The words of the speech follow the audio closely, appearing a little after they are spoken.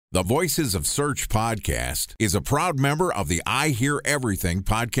The Voices of Search podcast is a proud member of the I Hear Everything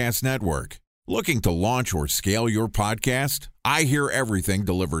podcast network. Looking to launch or scale your podcast? I Hear Everything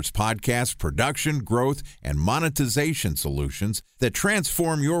delivers podcast production, growth, and monetization solutions that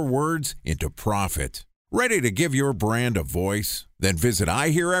transform your words into profit. Ready to give your brand a voice? Then visit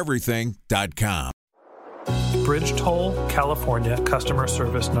iheareverything.com. Bridge Toll, California, customer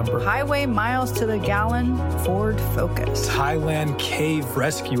service number. Highway miles to the gallon, Ford Focus. Thailand cave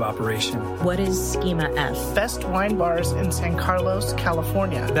rescue operation. What is Schema F? Best wine bars in San Carlos,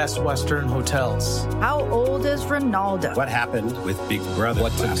 California. Best Western hotels. How old is Ronaldo? What happened with Big Brother?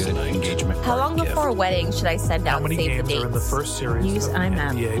 What's a good engagement? How long before a wedding should I send out How many save the games dates? are in the first series? Use of the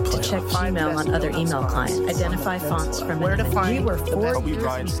IMAP NBA to playoffs? check email on other email clients. Identify fonts from Where to find You were the 4 best years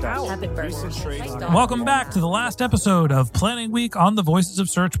ride in stuff. Habit burger. Welcome back to the last episode of Planning Week on the Voices of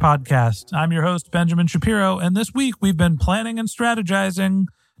Search podcast. I'm your host, Benjamin Shapiro, and this week we've been planning and strategizing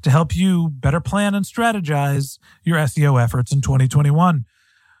to help you better plan and strategize your SEO efforts in 2021.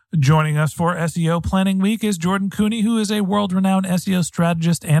 Joining us for SEO Planning Week is Jordan Koene, who is a world-renowned SEO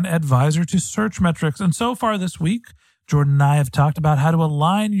strategist and advisor to Searchmetrics. And so far this week, Jordan and I have talked about how to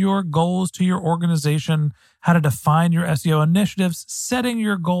align your goals to your organization, how to define your SEO initiatives, setting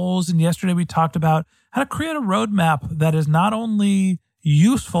your goals. And yesterday we talked about how to create a roadmap that is not only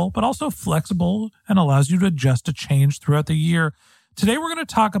useful, but also flexible and allows you to adjust to change throughout the year. Today, we're going to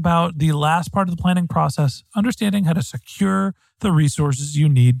talk about the last part of the planning process, understanding how to secure the resources you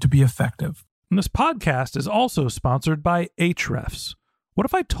need to be effective. And this podcast is also sponsored by Ahrefs. What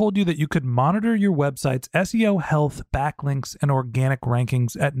if I told you that you could monitor your website's SEO health, backlinks, and organic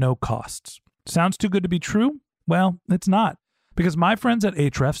rankings at no costs? Sounds too good to be true? Well, it's not, because my friends at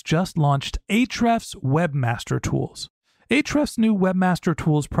Ahrefs just launched Ahrefs Webmaster Tools. Ahrefs' new Webmaster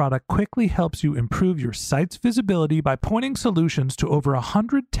Tools product quickly helps you improve your site's visibility by pointing solutions to over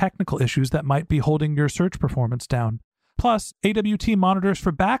 100 technical issues that might be holding your search performance down. Plus, AWT monitors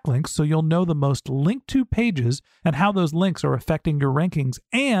for backlinks so you'll know the most linked to pages and how those links are affecting your rankings.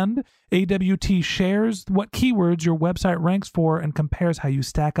 And AWT shares what keywords your website ranks for and compares how you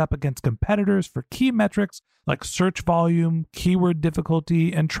stack up against competitors for key metrics like search volume, keyword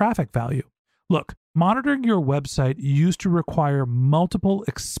difficulty, and traffic value. Look, monitoring your website used to require multiple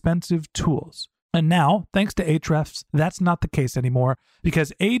expensive tools. And now, thanks to Ahrefs, that's not the case anymore,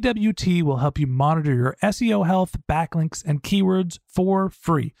 because AWT will help you monitor your SEO health, backlinks, and keywords for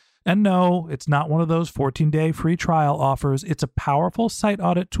free. And no, it's not one of those 14-day free trial offers. It's a powerful site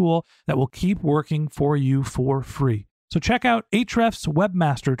audit tool that will keep working for you for free. So check out Ahrefs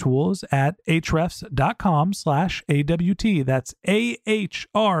Webmaster Tools at ahrefs.com/AWT. That's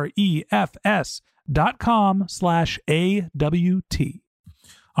ahrefs.com/AWT.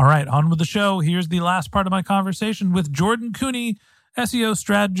 All right, on with the show. Here's the last part of my conversation with Jordan Koene, SEO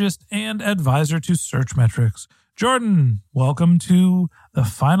strategist and advisor to Searchmetrics. Jordan, welcome to the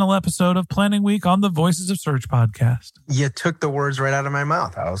final episode of Planning Week on the Voices of Search podcast. You took the words right out of my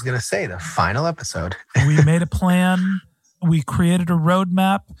mouth. I was going to say the final episode. We made a plan. We created a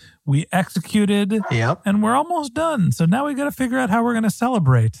roadmap. We executed. Yep. And we're almost done. So now we got to figure out how we're going to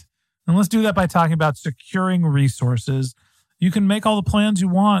celebrate. And let's do that by talking about securing resources. You can make all the plans you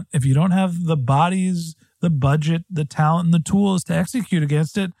want. If you don't have the bodies, the budget, the talent, and the tools to execute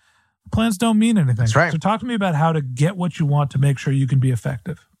against it, plans don't mean anything. That's right. So talk to me about how to get what you want to make sure you can be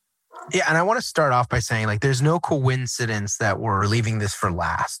effective. Yeah, and I want to start off by saying, there's no coincidence that we're leaving this for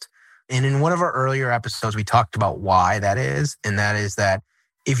last. And in one of our earlier episodes, we talked about why that is. And that is that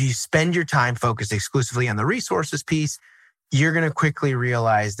if you spend your time focused exclusively on the resources piece, you're going to quickly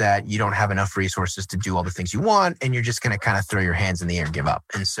realize that you don't have enough resources to do all the things you want, and you're just going to kind of throw your hands in the air and give up.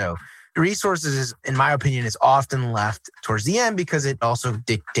 And so resources, in my opinion, is often left towards the end because it also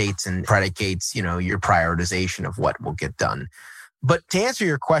dictates and predicates, your prioritization of what will get done. But to answer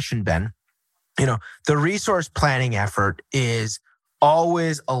your question, Ben, the resource planning effort is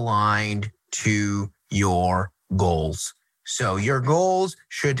always aligned to your goals. So your goals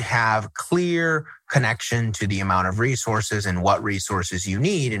should have clear connection to the amount of resources and what resources you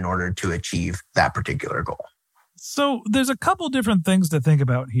need in order to achieve that particular goal. So there's a couple different things to think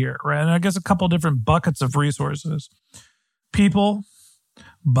about here, right? And I guess a couple different buckets of resources. People,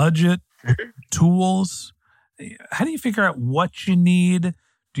 budget, tools. How do you figure out what you need?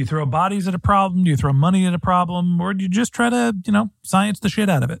 Do you throw bodies at a problem? Do you throw money at a problem? Or do you just try to, science the shit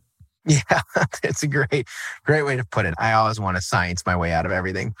out of it? Yeah, it's a great way to put it. I always want to science my way out of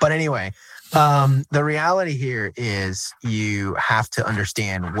everything. But anyway, the reality here is you have to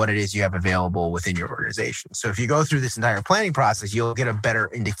understand what it is you have available within your organization. So if you go through this entire planning process, you'll get a better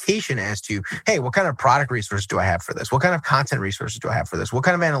indication as to, hey, what kind of product resources do I have for this? What kind of content resources do I have for this? What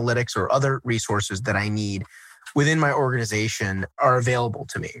kind of analytics or other resources that I need within my organization are available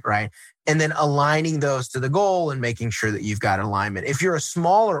to me, right? And then aligning those to the goal and making sure that you've got alignment. If you're a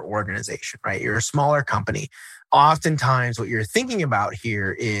smaller organization, right, you're a smaller company, oftentimes what you're thinking about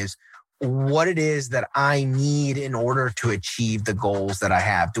here is what it is that I need in order to achieve the goals that I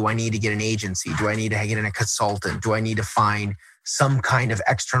have. Do I need to get an agency? Do I need to get in a consultant? Do I need to find some kind of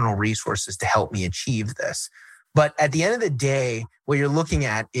external resources to help me achieve this? But at the end of the day, what you're looking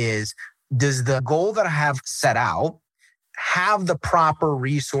at is, does the goal that I have set out have the proper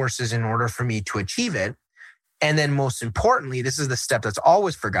resources in order for me to achieve it? And then most importantly, this is the step that's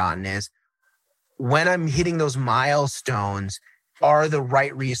always forgotten, is when I'm hitting those milestones, are the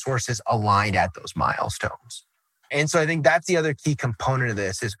right resources aligned at those milestones? And so I think that's the other key component of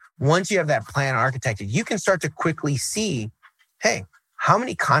this is once you have that plan architected, you can start to quickly see, hey, how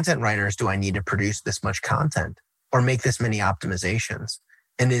many content writers do I need to produce this much content or make this many optimizations?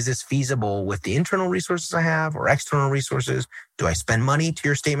 And is this feasible with the internal resources I have or external resources? Do I spend money, to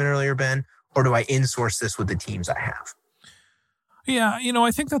your statement earlier, Ben, or do I insource this with the teams I have? Yeah,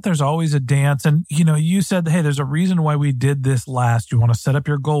 I think that there's always a dance. And, you said, hey, there's a reason why we did this last. You want to set up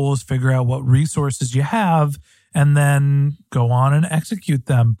your goals, figure out what resources you have, and then go on and execute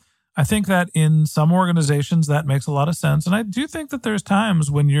them. I think that in some organizations that makes a lot of sense. And I do think that there's times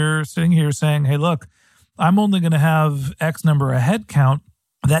when you're sitting here saying, hey, look, I'm only going to have X number of headcount.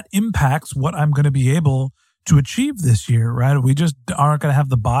 That impacts what I'm going to be able to achieve this year, right? We just aren't going to have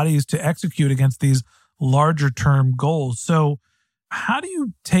the bodies to execute against these larger term goals. So how do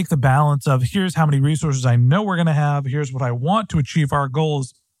you take the balance of here's how many resources I know we're going to have, here's what I want to achieve our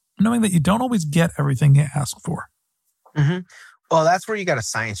goals, knowing that you don't always get everything you ask for? Mm-hmm. Well, that's where you got to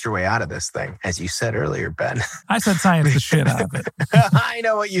science your way out of this thing, as you said earlier, Ben. I said science the shit out of it. I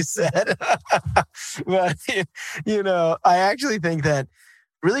know what you said. But, I actually think that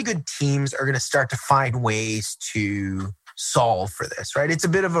really good teams are going to start to find ways to solve for this, right? It's a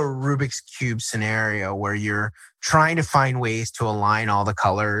bit of a Rubik's Cube scenario where you're trying to find ways to align all the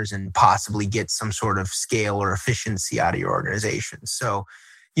colors and possibly get some sort of scale or efficiency out of your organization. So,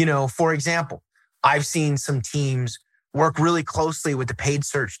 for example, I've seen some teams work really closely with the paid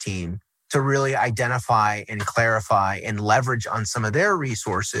search team to really identify and clarify and leverage on some of their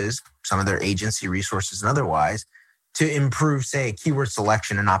resources, some of their agency resources and otherwise, to improve, say, keyword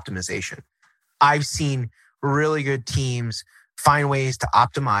selection and optimization. I've seen really good teams find ways to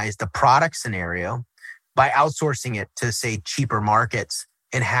optimize the product scenario by outsourcing it to, say, cheaper markets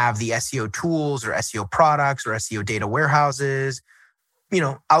and have the SEO tools or SEO products or SEO data warehouses,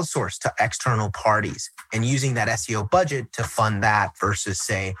 outsourced to external parties and using that SEO budget to fund that versus,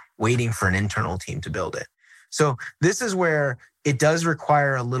 say, waiting for an internal team to build it. So this is where it does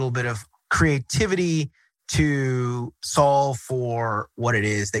require a little bit of creativity to solve for what it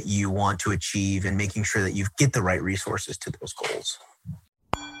is that you want to achieve and making sure that you get the right resources to those goals.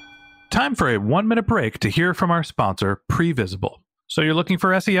 Time for a 1-minute break to hear from our sponsor, Previsible. So you're looking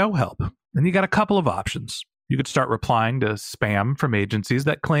for SEO help, and you got a couple of options. You could start replying to spam from agencies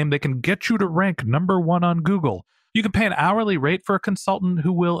that claim they can get you to rank number 1 on Google. You can pay an hourly rate for a consultant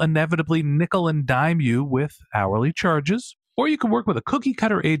who will inevitably nickel and dime you with hourly charges. Or you can work with a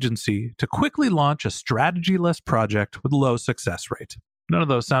cookie-cutter agency to quickly launch a strategy-less project with low success rate. None of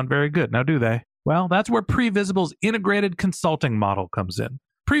those sound very good, now do they? Well, that's where Previsible's integrated consulting model comes in.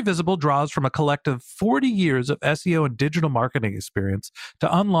 Previsible draws from a collective 40 years of SEO and digital marketing experience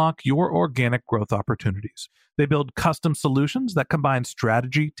to unlock your organic growth opportunities. They build custom solutions that combine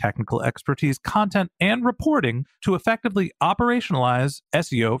strategy, technical expertise, content, and reporting to effectively operationalize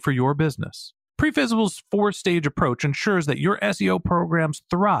SEO for your business. Previsible's 4-stage approach ensures that your SEO programs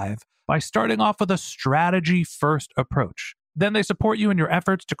thrive by starting off with a strategy-first approach. Then they support you in your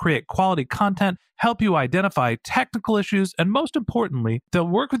efforts to create quality content, help you identify technical issues, and most importantly, they'll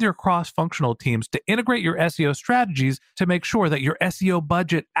work with your cross-functional teams to integrate your SEO strategies to make sure that your SEO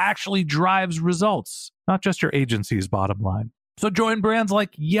budget actually drives results, not just your agency's bottom line. So join brands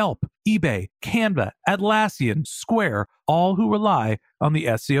like Yelp, eBay, Canva, Atlassian, Square, all who rely on the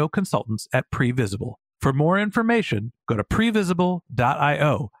SEO consultants at Previsible. For more information, go to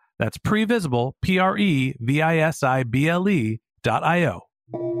previsible.io. That's Previsible, Previsible.io.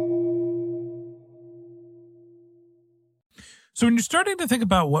 So when you're starting to think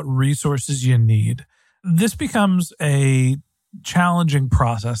about what resources you need, this becomes a challenging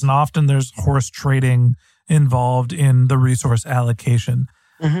process, and often there's horse trading involved in the resource allocation.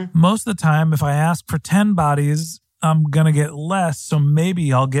 Mm-hmm. Most of the time, if I ask for 10 bodies, I'm going to get less, so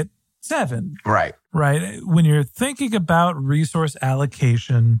maybe I'll get 7. Right. When you're thinking about resource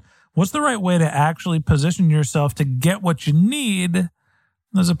allocation, what's the right way to actually position yourself to get what you need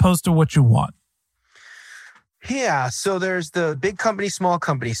as opposed to what you want? Yeah, so there's the big company, small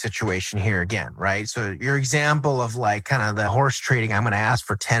company situation here again, right? So your example of like kind of the horse trading, I'm going to ask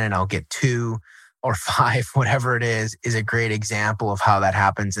for 10 and I'll get 2 or 5, whatever it is a great example of how that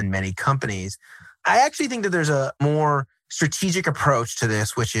happens in many companies. I actually think that there's a more strategic approach to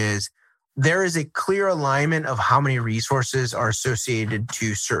this, which is there is a clear alignment of how many resources are associated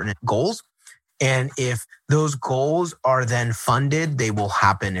to certain goals. And if those goals are then funded, they will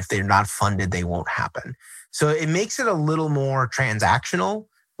happen. If they're not funded, they won't happen. So it makes it a little more transactional,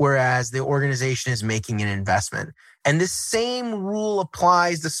 whereas the organization is making an investment. And this same rule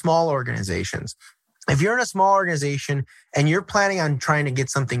applies to small organizations. If you're in a small organization and you're planning on trying to get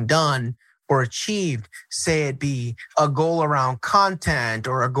something done or achieved, say it be a goal around content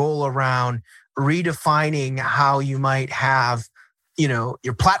or a goal around redefining how you might have, your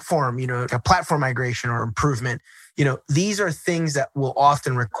platform, a platform migration or improvement, these are things that will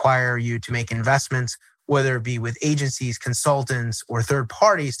often require you to make investments, whether it be with agencies, consultants, or third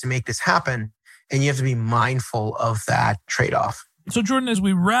parties to make this happen. And you have to be mindful of that trade-off. So Jordan, as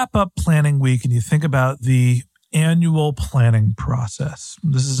we wrap up planning week and you think about the annual planning process,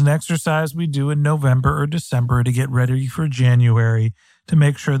 this is an exercise we do in November or December to get ready for January to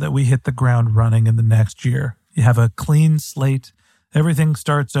make sure that we hit the ground running in the next year. You have a clean slate. Everything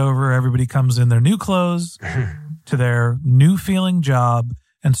starts over. Everybody comes in their new clothes to their new feeling job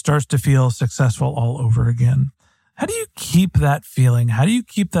and starts to feel successful all over again. How do you keep that feeling? How do you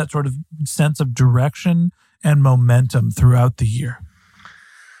keep that sort of sense of direction and momentum throughout the year?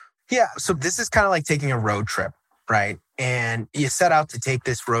 Yeah, so this is kind of like taking a road trip, right? And you set out to take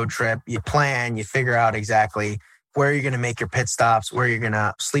this road trip, you plan, you figure out exactly where you're going to make your pit stops, where you're going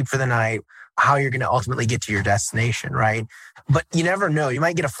to sleep for the night, how you're going to ultimately get to your destination, right? But you never know. You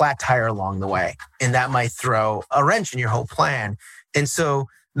might get a flat tire along the way, and that might throw a wrench in your whole plan. And so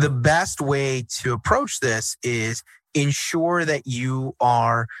the best way to approach this is ensure that you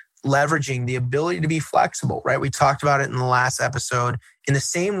are leveraging the ability to be flexible, right? We talked about it in the last episode. And the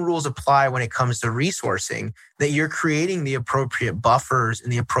same rules apply when it comes to resourcing, that you're creating the appropriate buffers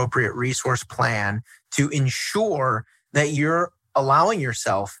and the appropriate resource plan to ensure that you're allowing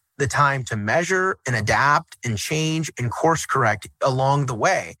yourself the time to measure and adapt and change and course correct along the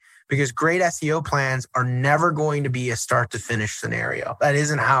way. Because great SEO plans are never going to be a start to finish scenario. That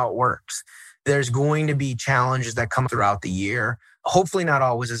isn't how it works. There's going to be challenges that come throughout the year. Hopefully not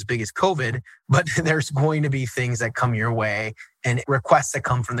always as big as COVID, but there's going to be things that come your way and requests that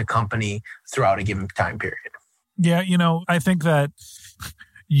come from the company throughout a given time period. Yeah, I think that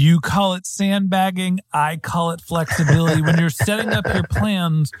you call it sandbagging, I call it flexibility. When you're setting up your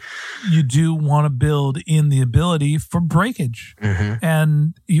plans, you do want to build in the ability for breakage. Mm-hmm.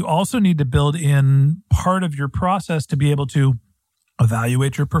 And you also need to build in part of your process to be able to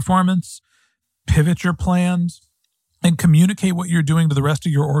evaluate your performance, pivot your plans, and communicate what you're doing to the rest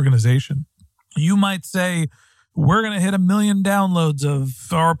of your organization. You might say, we're going to hit 1 million downloads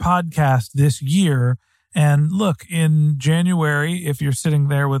of our podcast this year. And look, in January, if you're sitting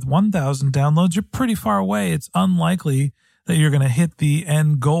there with 1,000 downloads, you're pretty far away. It's unlikely that you're going to hit the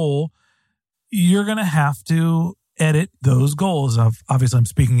end goal. You're going to have to edit those goals. Obviously, I'm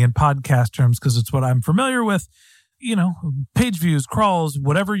speaking in podcast terms because it's what I'm familiar with. Page views, crawls,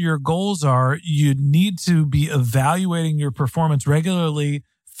 whatever your goals are, you need to be evaluating your performance regularly,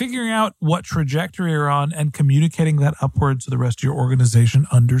 figuring out what trajectory you're on, and communicating that upwards so the rest of your organization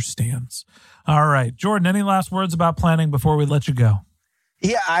understands. All right, Jordan, any last words about planning before we let you go?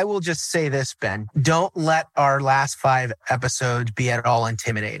 Yeah, I will just say this, Ben. Don't let our last 5 episodes be at all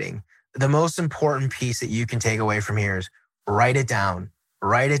intimidating. The most important piece that you can take away from here is write it down,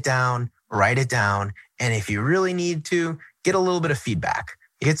 write it down, write it down. And if you really need to, get a little bit of feedback.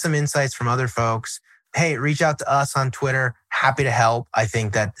 Get some insights from other folks. Hey, reach out to us on Twitter. Happy to help. I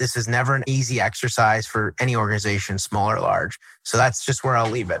think that this is never an easy exercise for any organization, small or large. So that's just where I'll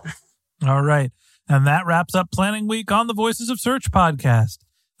leave it. All right. And that wraps up Planning Week on the Voices of Search podcast.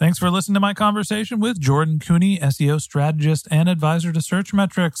 Thanks for listening to my conversation with Jordan Koene, SEO strategist and advisor to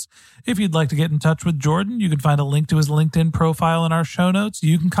Searchmetrics. If you'd like to get in touch with Jordan, you can find a link to his LinkedIn profile in our show notes.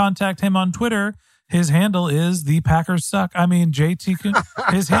 You can contact him on Twitter. His handle is The Packers Suck. JT Koene.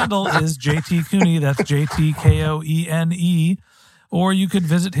 His handle is JT Koene. That's JTKOENE. Or you could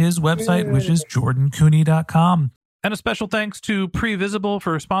visit his website, which is jordankoene.com. And a special thanks to Previsible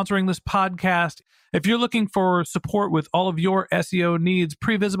for sponsoring this podcast. If you're looking for support with all of your SEO needs,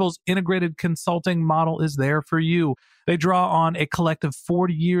 Previsible's integrated consulting model is there for you. They draw on a collective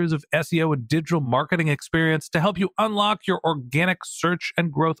 40 years of SEO and digital marketing experience to help you unlock your organic search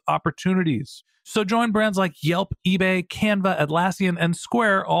and growth opportunities. So join brands like Yelp, eBay, Canva, Atlassian, and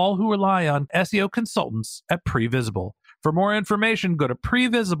Square, all who rely on SEO consultants at Previsible. For more information, go to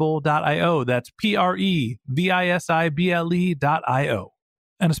previsible.io. That's previsible.io.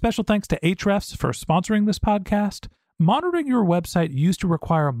 And a special thanks to Ahrefs for sponsoring this podcast. Monitoring your website used to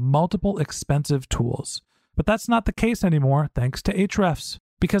require multiple expensive tools, but that's not the case anymore thanks to Ahrefs,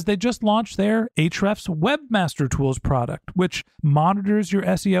 because they just launched their Ahrefs Webmaster Tools product, which monitors your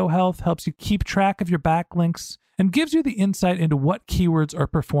SEO health, helps you keep track of your backlinks, and gives you the insight into what keywords are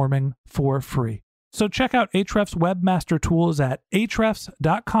performing for free. So check out Ahrefs Webmaster Tools at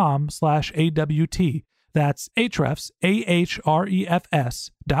ahrefs.com/AWT. That's Ahrefs,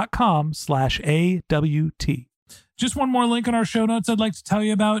 ahrefs.com/AWT. Just one more link in our show notes I'd like to tell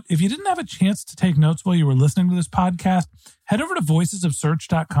you about. If you didn't have a chance to take notes while you were listening to this podcast, head over to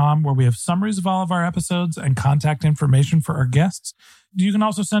voicesofsearch.com, where we have summaries of all of our episodes and contact information for our guests. You can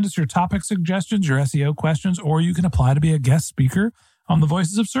also send us your topic suggestions, your SEO questions, or you can apply to be a guest speaker on the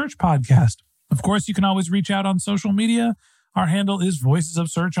Voices of Search podcast. Of course, you can always reach out on social media. Our handle is Voices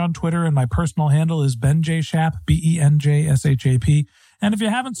of Search on Twitter, and my personal handle is Ben J. Shap, BenJShap. And if you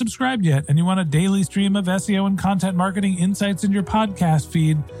haven't subscribed yet and you want a daily stream of SEO and content marketing insights in your podcast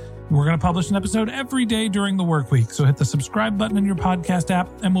feed, we're going to publish an episode every day during the work week. So hit the subscribe button in your podcast app,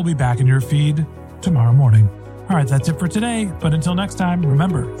 and we'll be back in your feed tomorrow morning. All right, that's it for today. But until next time,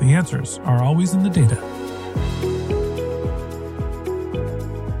 remember, the answers are always in the data.